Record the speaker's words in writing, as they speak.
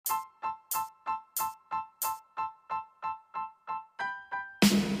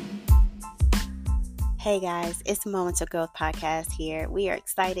Hey guys, it's Moments of Growth podcast here. We are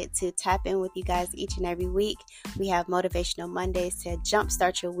excited to tap in with you guys each and every week. We have Motivational Mondays to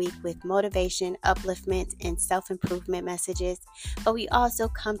jumpstart your week with motivation, upliftment, and self-improvement messages. But we also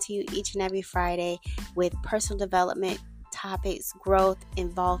come to you each and every Friday with personal development topics, growth,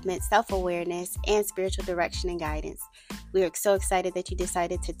 involvement, self-awareness, and spiritual direction and guidance. We are so excited that you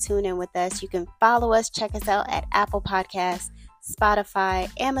decided to tune in with us. You can follow us, check us out at Apple Podcasts, Spotify,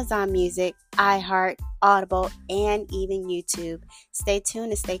 Amazon Music, iHeart, Audible, and even YouTube. Stay tuned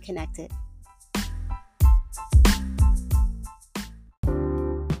and stay connected.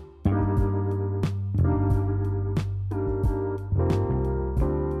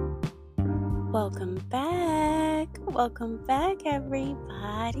 Welcome back,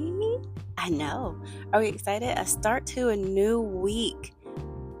 everybody. I know. Are we excited? A start to a new week.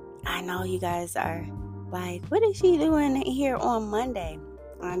 I know you guys are like, what is she doing here on Monday?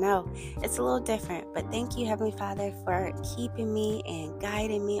 I know it's a little different, but thank you, Heavenly Father, for keeping me and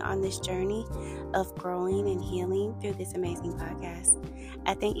guiding me on this journey of growing and healing through this amazing podcast.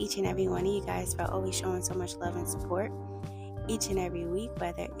 I thank each and every one of you guys for always showing so much love and support each and every week,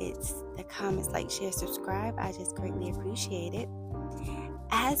 whether it's the comments, like, share, subscribe. I just greatly appreciate it.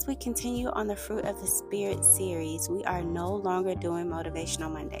 As we continue on the Fruit of the Spirit series, we are no longer doing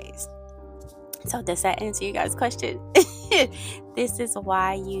Motivational Mondays. So does that answer you guys' question? This is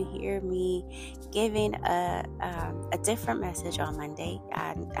why you hear me giving a different message on Monday.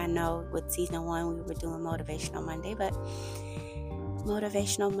 I know with season 1 we were doing Motivational Monday, but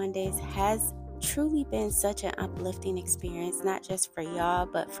Motivational Mondays has truly been such an uplifting experience, not just for y'all,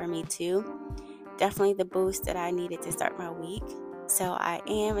 but for me too. Definitely the boost that I needed to start my week. So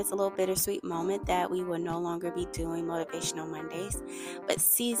it's a little bittersweet moment that we will no longer be doing Motivational Mondays. But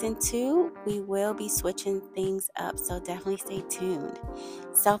season 2, we will be switching things up. So definitely stay tuned.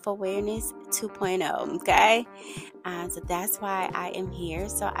 Self-awareness 2.0, okay? So that's why I am here.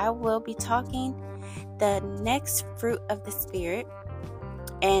 So I will be talking the next Fruit of the Spirit.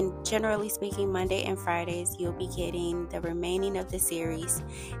 And generally speaking, Monday and Fridays, you'll be getting the remaining of the series.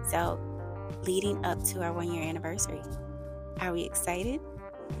 So leading up to our 1-year anniversary. Are we excited?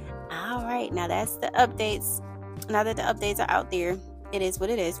 All right. Now that's the updates. Now that the updates are out there, it is what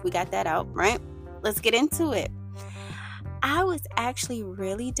it is. We got that out, right? Let's get into it. I was actually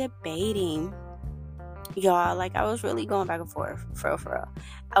really debating, y'all. Like, I was really going back and forth, for real.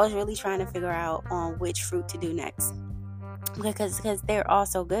 I was really trying to figure out on which fruit to do next. Because they're all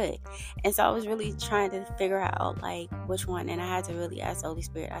so good. And so I was really trying to figure out, like, which one. And I had to really ask the Holy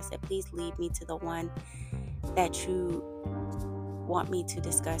Spirit. I said, please lead me to the one that you want me to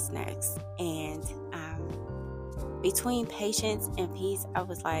discuss next. And between patience and peace, I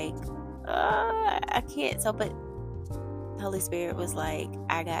was like, I can't. So, but the Holy Spirit was like,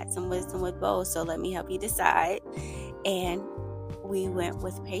 I got some wisdom with both, so let me help you decide. And we went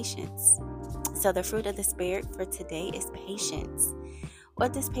with patience. So the fruit of the Spirit for today is patience.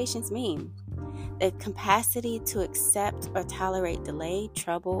 What does patience mean? The capacity to accept or tolerate delay,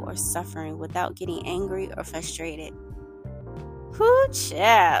 trouble, or suffering without getting angry or frustrated. Whoo,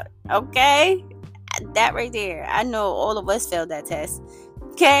 child. Okay? That right there. I know all of us failed that test.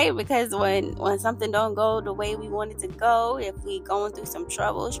 Okay? Because when something don't go the way we want it to go, if we going through some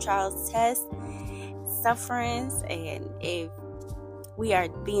troubles, trials, tests, sufferings, and if we are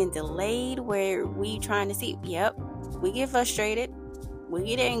being delayed where we trying to see, we get frustrated, we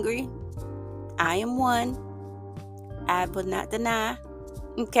get angry. I am one. I will not deny.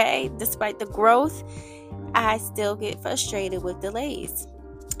 Okay, despite the growth, I still get frustrated with delays,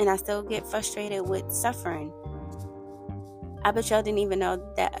 and I still get frustrated with suffering. I bet y'all didn't even know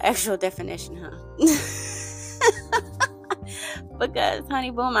that actual definition, huh? Because,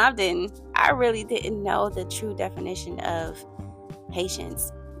 honey boom, I really didn't know the true definition of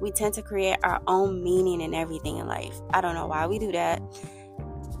patience. We tend to create our own meaning in everything in life. I don't know why we do that.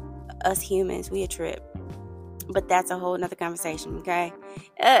 Us humans, we a trip. But that's a whole nother conversation, okay?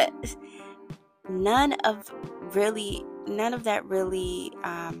 None of us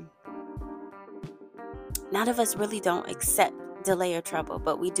really don't accept delay or trouble,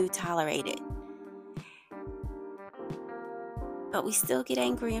 but we do tolerate it. But we still get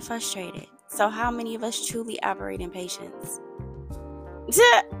angry and frustrated. So how many of us truly operate in patience?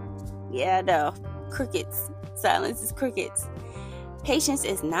 Yeah, no. Crickets. Silence is crickets. Patience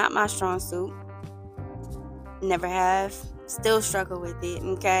is not my strong suit. Never have. Still struggle with it,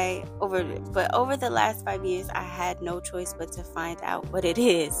 okay? But over the last 5 years, I had no choice but to find out what it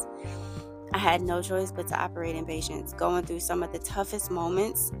is. I had no choice but to operate in patience. Going through some of the toughest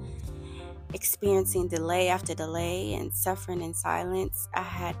moments, experiencing delay after delay and suffering in silence, I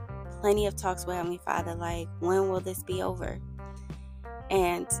had plenty of talks with Heavenly Father, like, when will this be over?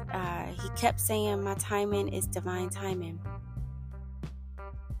 And he kept saying, my timing is divine timing.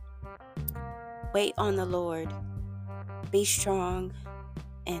 Wait on the Lord. Be strong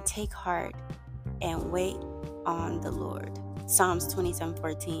and take heart and wait on the Lord. Psalms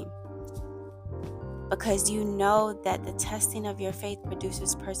 27:14. Because you know that the testing of your faith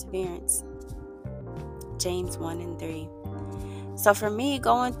produces perseverance. James 1:3. So for me,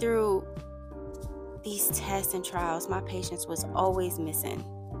 going through these tests and trials, my patience was always missing.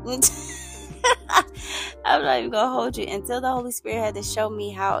 I'm not even gonna hold you until the Holy Spirit had to show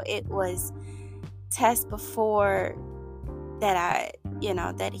me how it was test before that I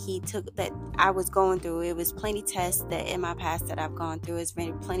was going through. It was plenty tests that in my past that I've gone through. It's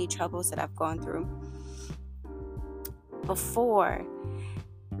been plenty troubles that I've gone through before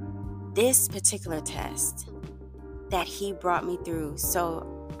this particular test that he brought me through. So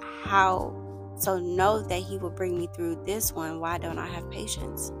know that he will bring me through this one. Why don't I have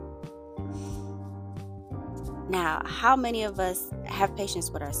patience? Now, how many of us have patience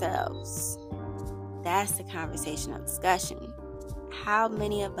with ourselves? That's the conversation of discussion. How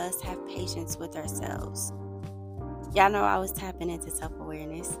many of us have patience with ourselves? Y'all know I was tapping into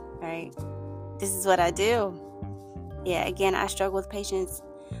self-awareness, right? This is what I do. Yeah, again, I struggle with patience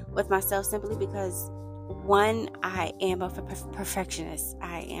with myself simply because, one, I am a perfectionist.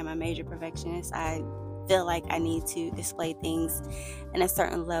 I am a major perfectionist. I feel like I need to display things in a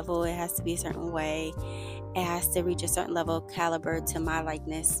certain level. It has to be a certain way. It has to reach a certain level of caliber to my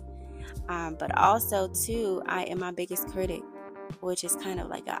likeness. But also, too, I am my biggest critic, which is kind of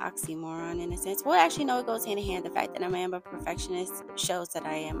like an oxymoron in a sense. Well, actually, no, it goes hand in hand. The fact that I am a perfectionist shows that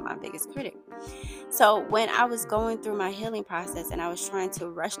I am my biggest critic. So when I was going through my healing process and I was trying to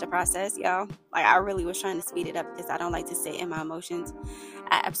rush the process, y'all, like I really was trying to speed it up because I don't like to sit in my emotions.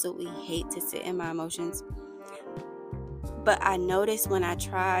 I absolutely hate to sit in my emotions. But I noticed when I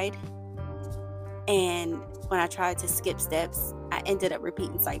tried to skip steps, I ended up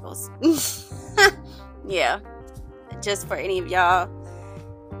repeating cycles. Yeah. Just for any of y'all,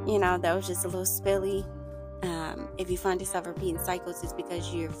 that was just a little spilly. If you find yourself repeating cycles, it's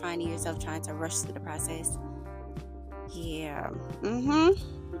because you're finding yourself trying to rush through the process. Yeah.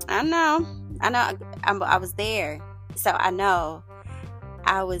 I know. I was there. So I know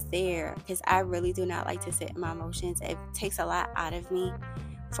I was there because I really do not like to sit in my emotions. It takes a lot out of me,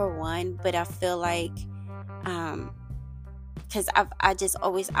 for one, but I feel like, because I just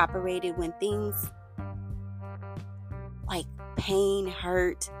always operated when things like pain,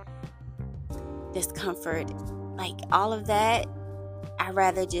 hurt, discomfort, like all of that, I'd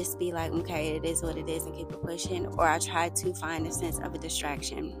rather just be like, okay, it is what it is and keep it pushing. Or I try to find a sense of a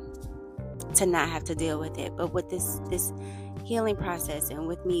distraction to not have to deal with it. But with this healing process and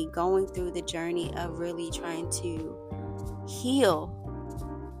with me going through the journey of really trying to heal,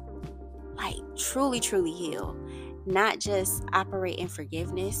 like truly heal, not just operate in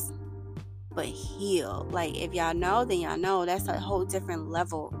forgiveness, but heal. Like, if y'all know, then y'all know that's a whole different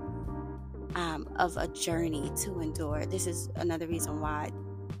level of a journey to endure. This is another reason why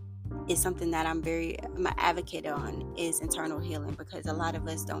it's something that I'm an advocate on, is internal healing, because a lot of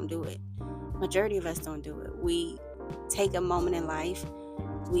us don't do it. Majority of us don't do it. We take a moment in life,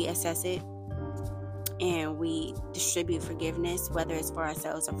 we assess it, and we distribute forgiveness, whether it's for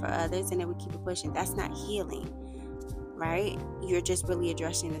ourselves or for others, and then we keep it pushing. That's not healing, right? You're just really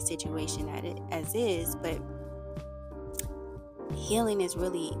addressing the situation as is, but healing is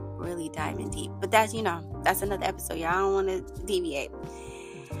really diving deep. But that's another episode, y'all. I don't want to deviate.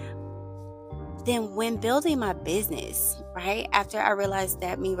 Then when building my business, right, after I realized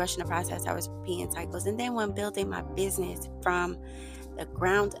that me rushing the process, I was repeating cycles, and then when building my business from the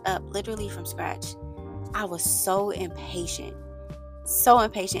ground up, literally from scratch, I was so impatient,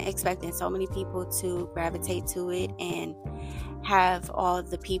 expecting so many people to gravitate to it and have all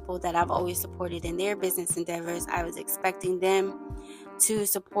the people that I've always supported in their business endeavors. I was expecting them to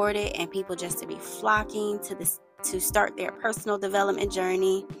support it and people just to be flocking to start their personal development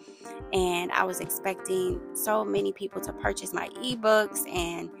journey. And I was expecting so many people to purchase my ebooks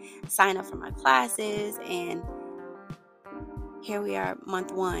and sign up for my classes. And here we are,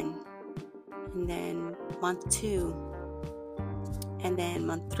 month 1, and then month 2, and then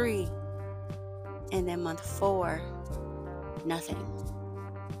month 3, and then month 4, nothing.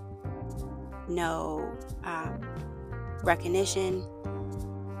 No recognition,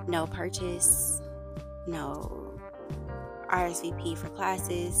 no purchase, no RSVP for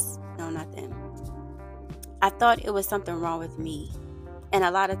classes, no nothing. I thought it was something wrong with me, And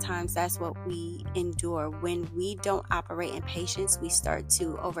a lot of times that's what we endure. When we don't operate in patience, we start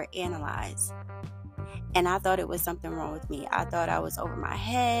to overanalyze. And I thought it was something wrong with me. I thought I was over my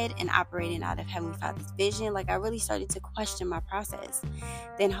head and operating out of Heavenly Father's vision. Like, I really started to question my process.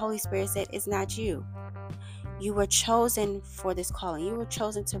 Then Holy Spirit said, it's not you. You were chosen for this calling. You were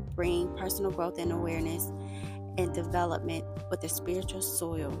chosen to bring personal growth and awareness and development with the spiritual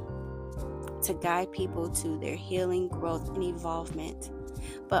soil to guide people to their healing, growth, and evolvement,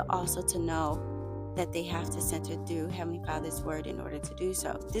 but also to know that they have to center through Heavenly Father's word in order to do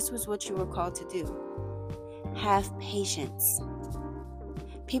so. This was what you were called to do. Have patience.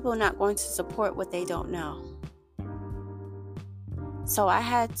 People are not going to support what they don't know. So I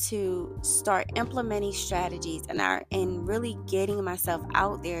had to start implementing strategies and really getting myself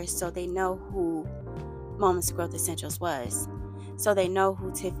out there so they know who Moments of Growth Essentials was. So they know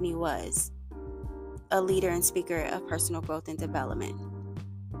who Tiffany was, a leader and speaker of personal growth and development,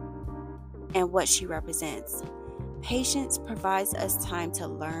 and what she represents. Patience provides us time to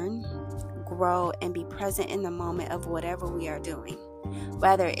learn, grow, and be present in the moment of whatever we are doing.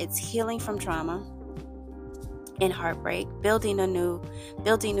 Whether it's healing from trauma and heartbreak, building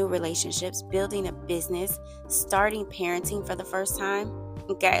new relationships, building a business, starting parenting for the first time.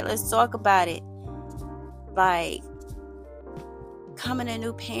 Okay, let's talk about it. Like, becoming a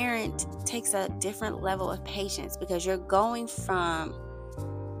new parent takes a different level of patience, because you're going from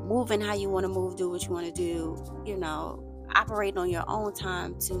moving how you want to move, do what you want to do, operate on your own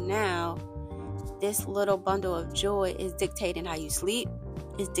time, to now this little bundle of joy is dictating how you sleep,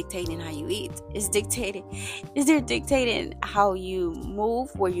 is dictating how you eat, is dictating how you move,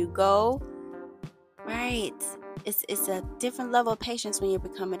 where you go. Right? It's a different level of patience when you're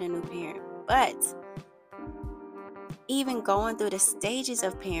becoming a new parent. But even going through the stages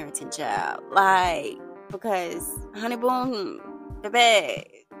of parenting, child, like, because honeymoon,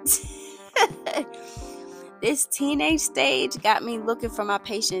 baby, this teenage stage got me looking for my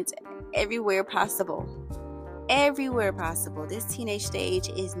patience everywhere possible. This teenage stage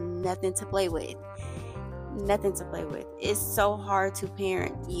is nothing to play with. It's so hard to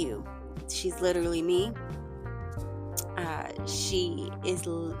parent you. She's literally me. She is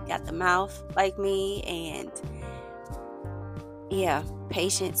got the mouth like me, and yeah,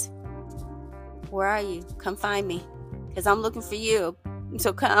 patience. Where are you? Come find me, because I'm looking for you.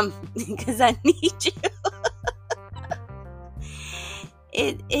 So come, because I need you.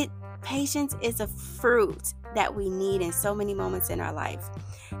 Patience is a fruit that we need in so many moments in our life,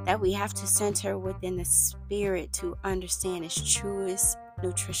 that we have to center within the spirit to understand its truest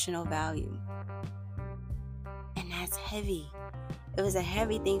nutritional value. And that's heavy. It was a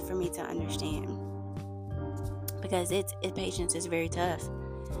heavy thing for me to understand, because patience is very tough.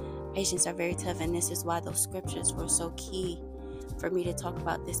 Patience are very tough, and this is why those scriptures were so key for me to talk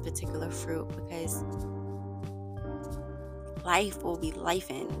about this particular fruit, because life will be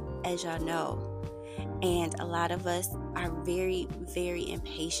lifing, as y'all know. And a lot of us are very, very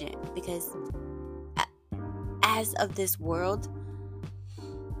impatient, because as of this world,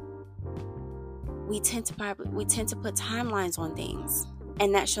 we tend to put timelines on things,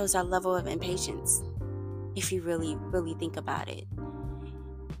 and that shows our level of impatience, if you really, really think about it.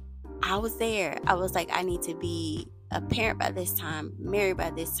 I was there. I was like, I need to be a parent by this time, married by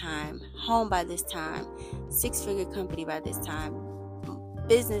this time, home by this time, 6-figure company by this time,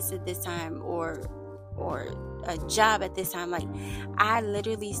 business at this time, or a job at this time. Like, I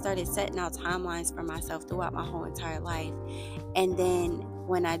literally started setting out timelines for myself throughout my whole entire life. And then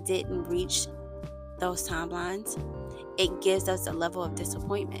when I didn't reach those timelines, it gives us a level of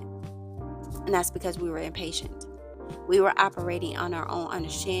disappointment. And that's because we were impatient. We were operating on our own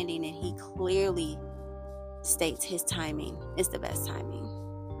understanding, and he clearly states his timing is the best timing.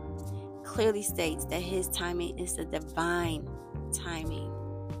 Clearly states that his timing is the divine timing.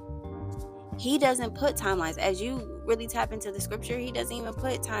 He doesn't put timelines. As you really tap into the scripture, he doesn't even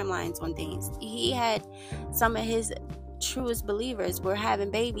put timelines on things. He had some of his truest believers were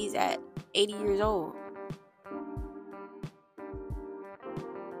having babies at 80 years old.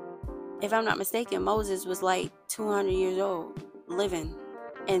 If I'm not mistaken, Moses was like 200 years old, living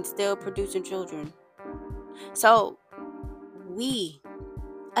and still producing children. So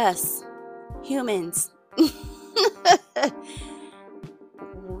us humans,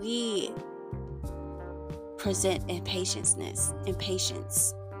 we present impatience.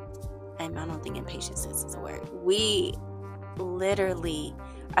 And I don't think impatience is a word. We literally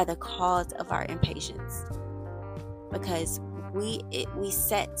are the cause of our impatience, because we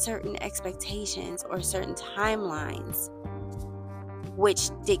set certain expectations or certain timelines which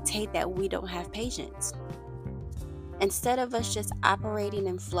dictate that we don't have patience. Instead of us just operating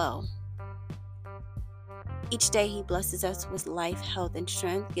in flow, each day he blesses us with life, health, and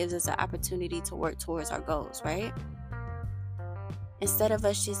strength, gives us an opportunity to work towards our goals, right? Instead of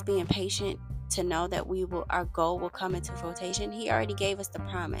us just being patient to know that our goal will come into rotation, he already gave us the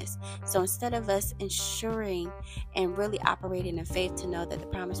promise. So instead of us ensuring and really operating in faith to know that the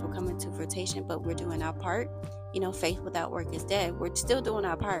promise will come into rotation, but we're doing our part, faith without work is dead. We're still doing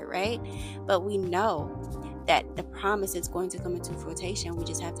our part, right? But we know that the promise is going to come into rotation. We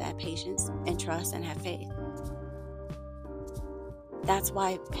just have to have patience and trust and have faith. That's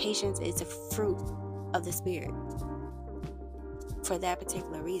why patience is a fruit of the Spirit, for that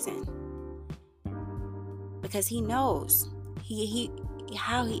particular reason. Because he knows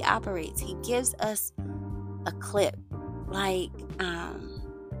how he operates. He gives us a clip. Like,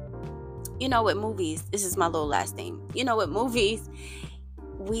 with movies, this is my little last thing. With movies,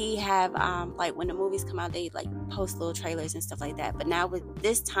 we have, like when the movies come out, they like post little trailers and stuff like that. But now with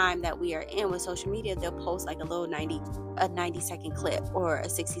this time that we are in with social media, they'll post like a little 90-second clip or a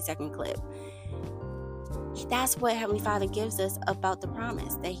 60-second clip. That's what Heavenly Father gives us about the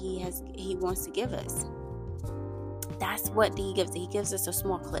promise that he wants to give us. That's what he gives. He gives us a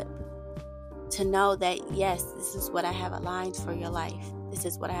small clip to know that, yes, this is what I have aligned for your life. This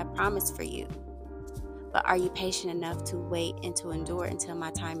is what I have promised for you. But are you patient enough to wait and to endure until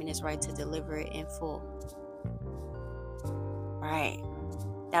my timing is right to deliver it in full? Right.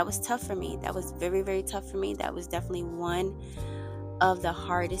 That was tough for me. That was very, very tough for me. That was definitely one of the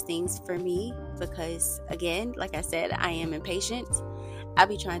hardest things for me because, again, like I said, I am impatient. I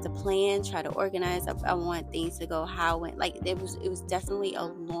be trying to plan, try to organize. I want things to go how and like it was definitely a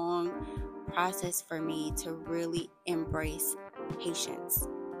long process for me to really embrace patience.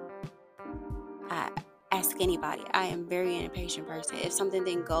 Ask anybody. I am very impatient person. If something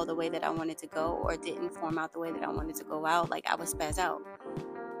didn't go the way that I wanted to go or didn't form out the way that I wanted to go out, like I would spaz out.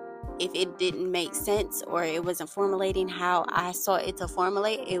 If it didn't make sense or it wasn't formulating how I saw it to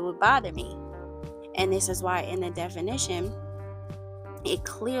formulate, it would bother me. And this is why in the definition, it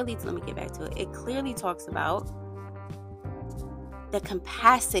clearly talks about the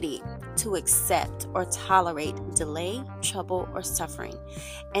capacity to accept or tolerate delay, trouble, or suffering.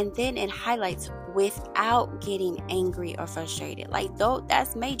 And then it highlights without getting angry or frustrated. Like, though,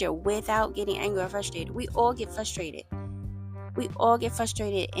 that's major. Without getting angry or frustrated. We all get frustrated. We all get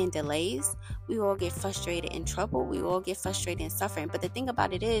frustrated in delays. We all get frustrated in trouble. We all get frustrated in suffering. But the thing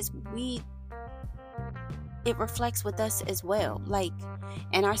about it is, it reflects with us as well. Like,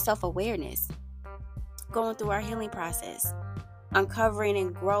 in our self-awareness, going through our healing process, uncovering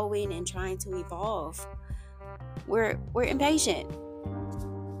and growing and trying to evolve. We're impatient.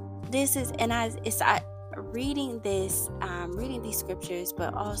 Reading these scriptures,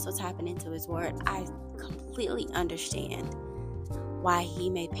 but also tapping into His Word, I completely understand why He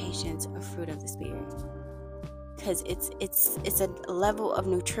made patience a fruit of the Spirit. Because it's a level of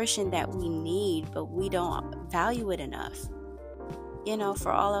nutrition that we need, but we don't value it enough.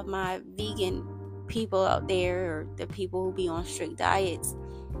 For all of my vegan people out there, or the people who be on strict diets,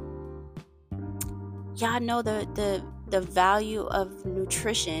 y'all know the value of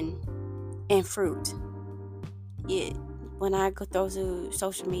nutrition and fruit. When I go through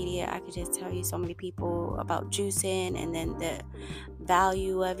social media, I could just tell you so many people about juicing and then the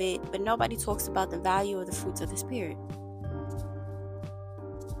value of it, but nobody talks about the value of the fruits of the Spirit,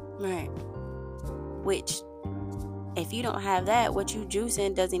 right? Which, if you don't have that, what you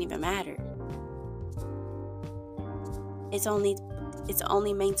juicing doesn't even matter. It's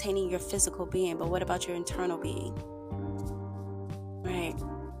only maintaining your physical being, but what about your internal being? Right?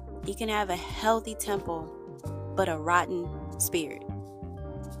 You can have a healthy temple, but a rotten spirit.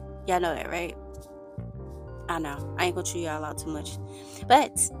 Y'all know that, right? I know. I ain't gonna chew y'all out too much.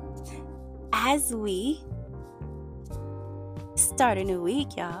 But as we start a new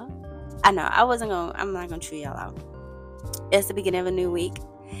week, y'all, I'm not gonna chew y'all out. It's the beginning of a new week.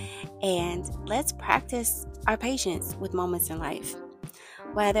 And let's practice our patience with moments in life.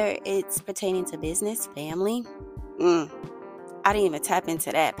 Whether it's pertaining to business, family. I didn't even tap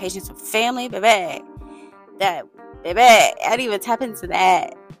into that. Patience with family, baby. I didn't even tap into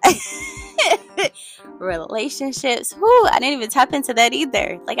that. Relationships. I didn't even tap into that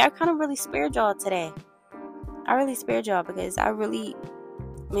either. Like, I kind of really spared y'all today. I really spared y'all because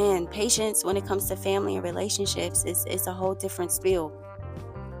patience when it comes to family and relationships is a whole different spiel.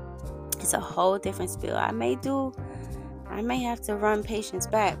 It's a whole different spiel. I may have to run patience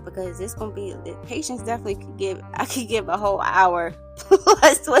back because it's going to be, patience definitely I could give a whole hour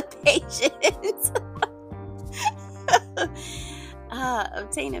plus with patience.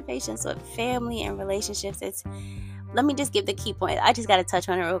 Obtaining patience with family and relationships, let me just give the key point. I just got to touch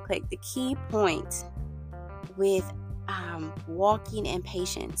on it real quick. The key point with walking in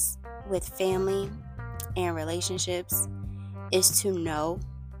patience with family and relationships is to know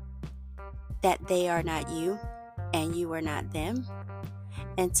that they are not you and you are not them,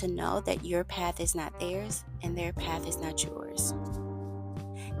 and to know that your path is not theirs and their path is not yours.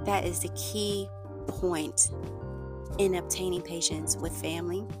 That is the key point in obtaining patience with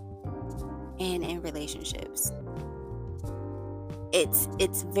family and in relationships.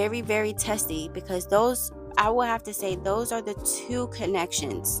 It's very, very testy, because those, I will have to say, those are the two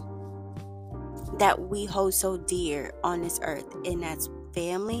connections that we hold so dear on this earth, and that's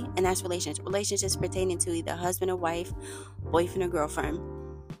family and that's relationships pertaining to either husband or wife, boyfriend or girlfriend,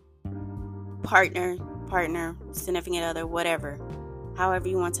 partner, significant other, whatever, however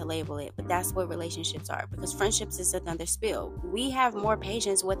you want to label it. But that's what relationships are, because friendships is another spill. We have more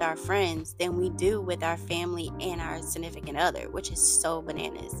patience with our friends than we do with our family and our significant other, which is so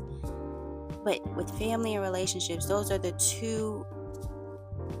bananas. But with family and relationships, those are the two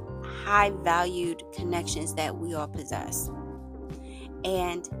high valued connections that we all possess,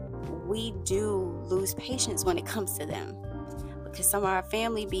 and we do lose patience when it comes to them, because some of our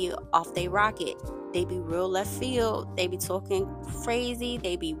family be off they rocket. They be real left field. They be talking crazy.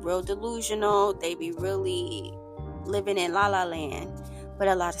 They be real delusional. They be really living in la la land with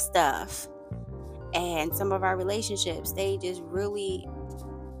a lot of stuff. And some of our relationships, they just really,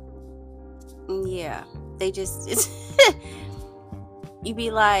 they just you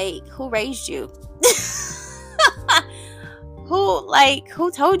be like, who raised you?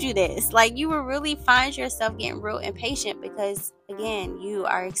 Who told you this? Like, you will really find yourself getting real impatient, because again, you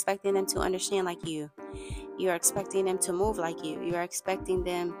are expecting them to understand like you. You are expecting them to move like you. You are expecting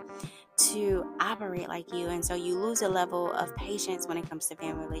them to operate like you. And so you lose a level of patience when it comes to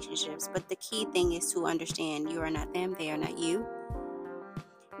family relationships. But the key thing is to understand you are not them, they are not you.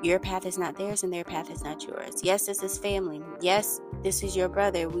 Your path is not theirs and their path is not yours. Yes, this is family. Yes, this is your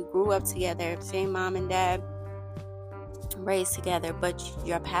brother. We grew up together, same mom and dad, raised together, but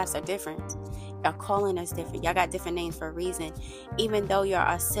your paths are different. Your calling is different. Y'all got different names for a reason. Even though y'all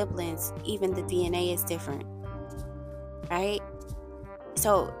are siblings, even the DNA is different, right?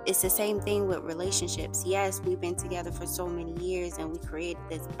 So it's the same thing with relationships. Yes, we've been together for so many years and we created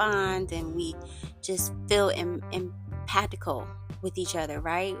this bond and we just feel empathical with each other,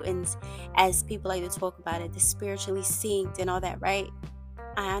 right? And as people like to talk about it, the spiritually synced and all that, right?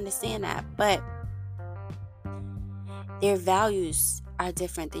 I understand that, but their values are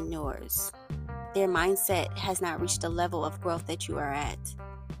different than yours. Their mindset has not reached the level of growth that you are at.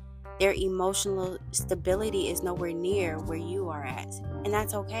 Their emotional stability is nowhere near where you are at. And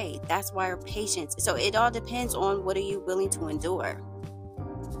that's okay. That's why our patience. So it all depends on what are you willing to endure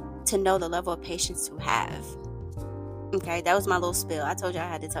to know the level of patience to have. Okay, that was my little spill. I told you I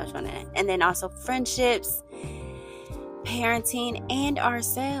had to touch on that. And then also friendships, parenting, and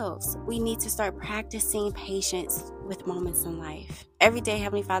ourselves. We need to start practicing patience with moments in life. Every day,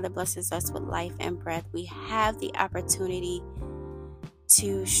 Heavenly Father blesses us with life and breath. We have the opportunity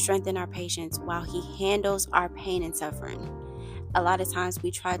to strengthen our patience while He handles our pain and suffering. A lot of times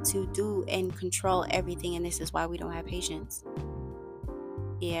we try to do and control everything, and this is why we don't have patience.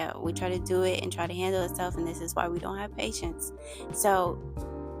 Yeah, we try to do it and try to handle itself, and this is why we don't have patience. So,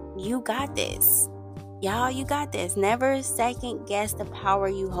 you got this. Y'all, you got this. Never second guess the power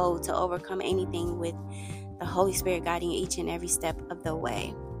you hold to overcome anything with the Holy Spirit guiding each and every step of the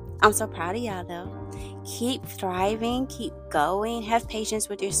way. I'm so proud of y'all, though. Keep thriving, keep going. Have patience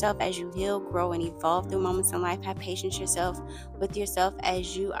with yourself as you heal, grow, and evolve through moments in life. Have patience with yourself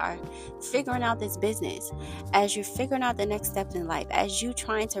as you are figuring out this business, as you're figuring out the next steps in life, as you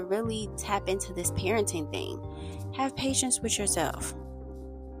trying to really tap into this parenting thing. Have patience with yourself.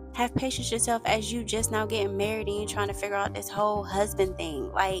 Have patience with yourself as you just now getting married and you're trying to figure out this whole husband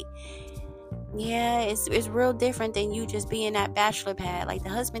thing. Like, yeah, it's real different than you just being that bachelor pad. Like, the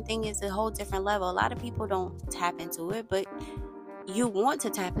husband thing is a whole different level. A lot of people don't tap into it, but you want to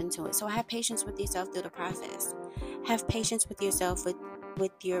tap into it. So have patience with yourself through the process. Have patience with yourself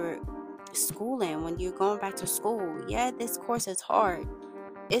with your schooling when you're going back to school. Yeah, this course is hard.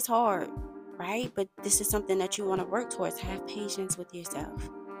 It's hard, right? But this is something that you want to work towards. Have patience with yourself.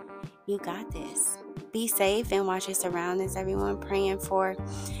 You got this. Be safe and watch your surroundings, everyone. Praying for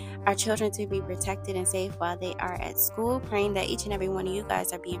our children to be protected and safe while they are at school. Praying that each and every one of you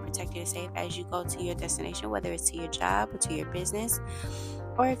guys are being protected and safe as you go to your destination, whether it's to your job or to your business,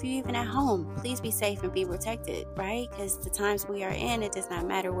 or if you're even at home. Please be safe and be protected, right? Because the times we are in, it does not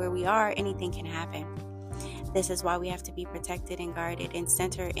matter where we are. Anything can happen. This is why we have to be protected and guarded and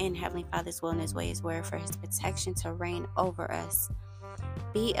centered in Heavenly Father's will and His way, His word, for His protection to reign over us.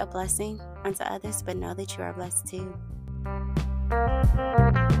 Be a blessing unto others, but know that you are blessed too.